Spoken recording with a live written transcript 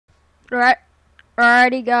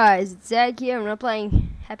Alrighty guys, it's Zach here and we're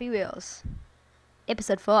playing Happy Wheels.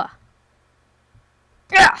 Episode 4.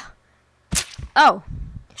 Yeah. Oh.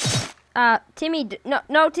 Timmy,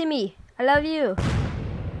 no Timmy, I love you.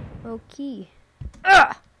 Okay.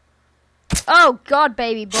 Oh god,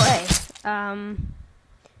 baby boy.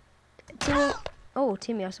 Timmy. Oh,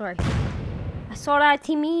 Timmy, I'm sorry. I saw that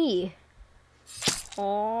Timmy.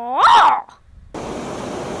 Oh.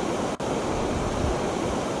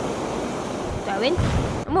 Go in.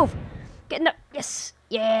 Move. Get in up. Yes.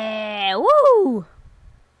 Yeah. Woo.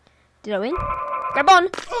 Did I win? Grab on.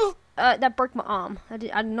 That broke my arm. I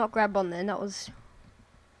did not grab on then. That was.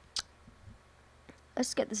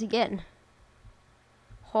 Let's get this again.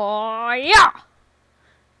 Oh yeah.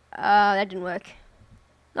 That didn't work.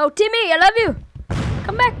 No, Timmy, I love you.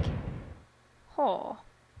 Come back. Oh.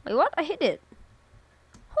 Wait, what? I hit it.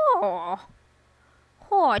 Oh.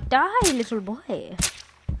 Oh, die, little boy.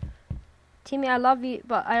 Timmy, I love you,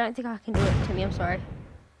 but I don't think I can do it. Timmy, I'm sorry.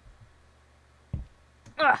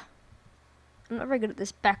 Ugh. I'm not very good at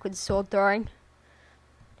this backwards sword throwing.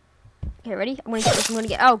 Okay, ready? I'm gonna get this. I'm gonna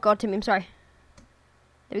get. Oh god, Timmy, I'm sorry.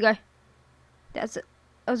 There we go. That's it.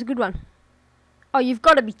 That was a good one. Oh, you've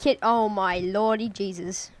got to be kidding! Oh my lordy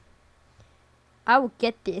Jesus! I will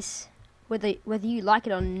get this, whether you like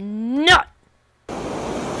it or not.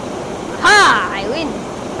 Ha! I win.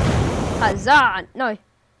 Huzzah! No.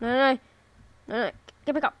 No.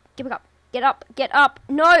 Get back up. Get back up. Get up. Get up.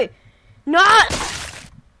 No. No.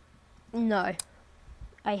 No.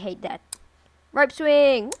 I hate that. Rope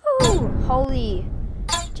swing. Woo! Holy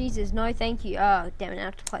Jesus! No, thank you. Oh, damn it! I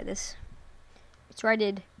have to play this. It's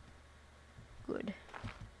rated good.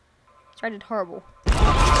 It's rated horrible.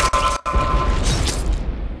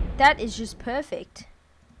 That is just perfect.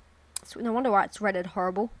 No wonder why it's rated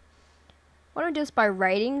horrible. Why don't we do this by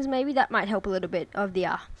ratings? Maybe that might help a little bit of the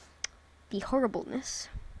horribleness.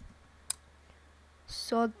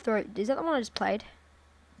 Sword throw. Is that the one I just played?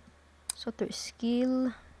 Sword throw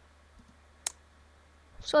skill.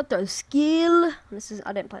 Sword throw skill. This is.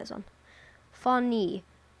 I didn't play this one. Funny.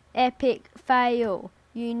 Epic fail.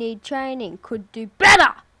 You need training. Could do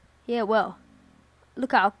better. Yeah, well.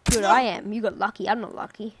 Look how good I am. You got lucky. I'm not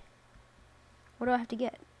lucky. What do I have to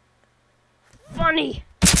get? Funny.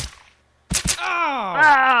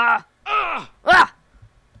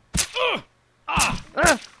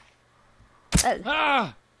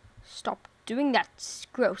 Stop doing that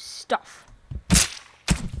gross stuff.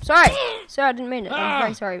 Sorry, I didn't mean it. I'm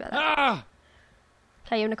very sorry about that.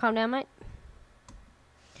 Okay, you wanna calm down, mate?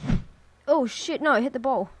 Oh shit! No, I hit the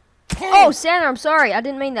ball. Oh, Santa, I'm sorry. I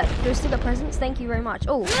didn't mean that. Do I still got presents? Thank you very much.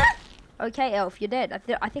 Oh, okay, Elf, you're dead.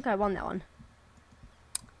 I think I won that one.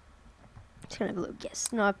 Just gonna have a little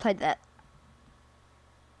guess. No, I played that.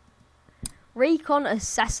 Recon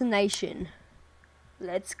assassination.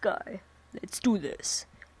 Let's go. Let's do this.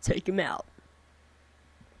 Take him out.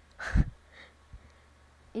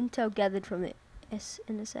 Intel gathered from the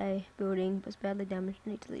NSA building was badly damaged.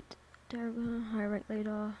 Need to delete. Terrible. High rank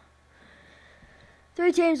leader.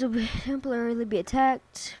 3 teams will temporarily be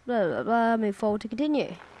attacked. Blah blah blah. Move forward to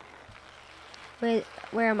continue. Where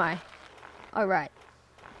am I? Oh right.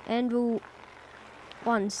 Anvil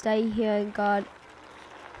 1. Stay here, guard.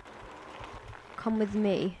 Come with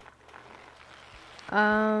me.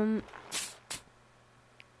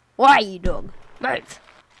 Why, you dog? Move.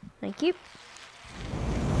 Thank you.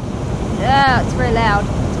 Yeah, it's very loud.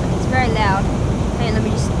 It's very loud. Hey, let me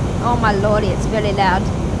just. Oh my lordy, it's very loud.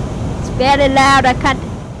 It's very loud. I can't.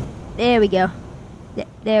 There we go.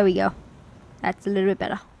 There we go. That's a little bit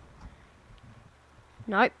better.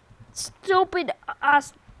 Nope. Stupid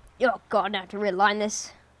ass. Oh god, I have to realign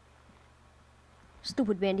this.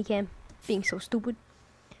 Stupid Bandicam. Being so stupid.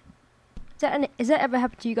 Has that ever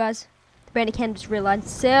happened to you guys? The Bandicam just realized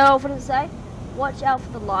itself. What does it say? Watch out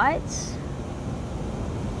for the lights.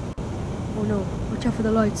 Oh no, watch out for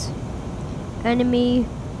the lights. Enemy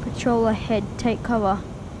patrol ahead. Take cover.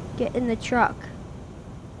 Get in the truck.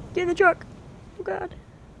 Get in the truck. Oh god.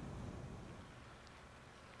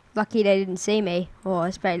 Lucky they didn't see me. Oh,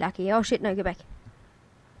 it's very lucky. Oh shit, no, go back.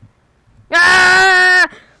 Ah!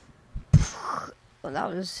 Well, that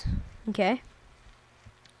was... Okay.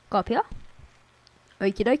 Go up here.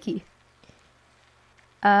 Okie dokie.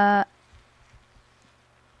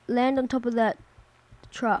 Land on top of that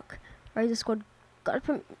truck. Razor squad. Got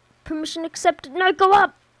permission accepted. No, go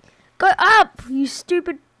up! Go up! You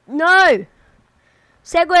stupid... No!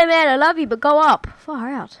 Segway man, I love you, but go up. Far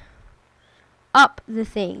out. Up the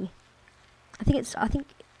thing. I think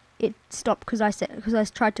it stopped because I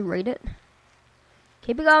tried to read it.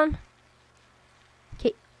 Keep it going.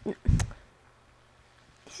 Keep...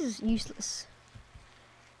 This is useless.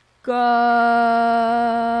 Go!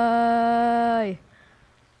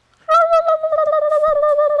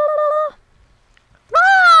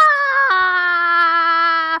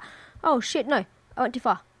 Oh shit, no. I went too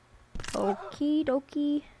far. Okie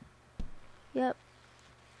dokie. Yep.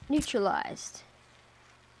 Neutralized.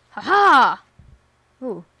 Haha!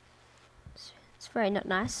 Ooh. It's very not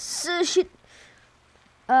nice. Shit.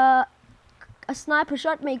 A sniper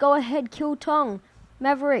shot me. Go ahead, kill Tong.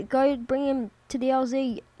 Maverick, go bring him to the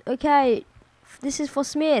LZ. Okay. This is for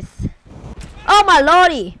Smith. Oh my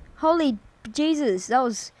lordy! Holy Jesus. That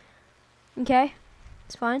was... Okay.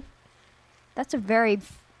 It's fine. That's a very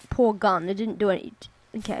poor gun. It didn't do any...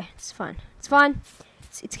 Okay, it's fine. It's fine.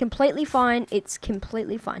 It's completely fine. It's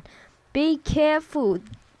completely fine. Be careful.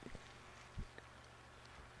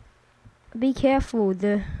 Be careful.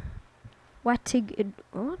 The... What?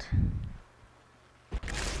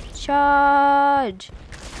 Charge.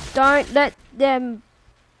 Don't let them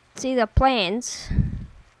see the plans.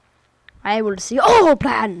 I able to see all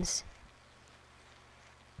plans.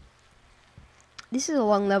 This is a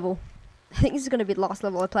long level. I think this is going to be the last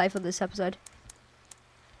level I play for this episode.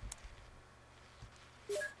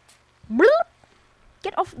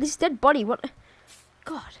 Get off this dead body. What?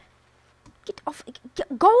 God. Get off.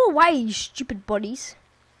 Go away, you stupid bodies.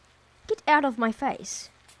 Get out of my face.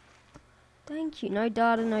 Thank you. No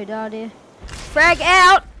data, no data. Frag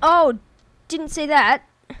out! Oh, didn't see that.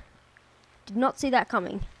 Did not see that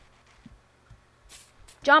coming.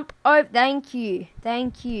 Jump. Oh, thank you.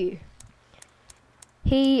 Thank you.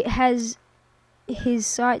 He has his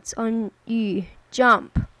sights on you.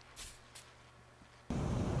 Jump.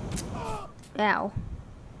 Ow.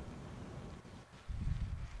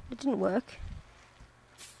 It didn't work.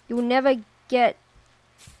 You will never get...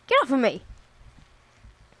 Get off of me!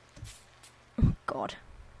 Oh, God.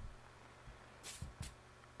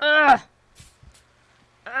 Ugh!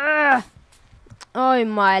 Ugh! Oh,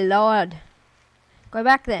 my Lord. Go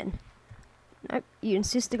back then. Nope, you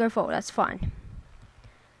insist to go forward. That's fine.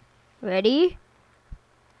 Ready?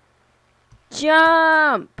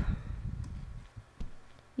 Jump!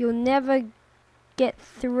 You'll never get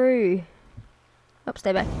through. Oh,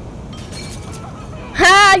 stay back.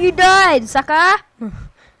 Ha! You died, sucker!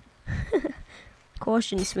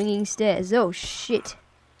 Caution, swinging stairs. Oh, shit.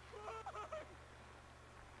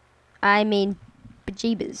 I mean,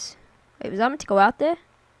 bejeebers. Wait, was I meant to go out there?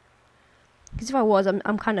 Because if I was,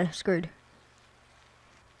 I'm kind of screwed.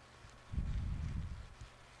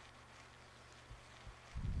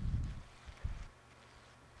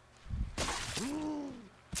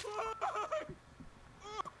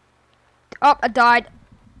 Oh, I died.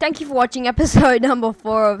 Thank you for watching episode number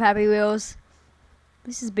 4 of Happy Wheels.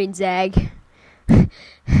 This has been Zag. I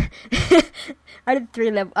did 3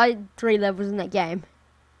 levels in that game.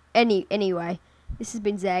 Anyway, this has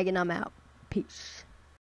been Zag and I'm out. Peace.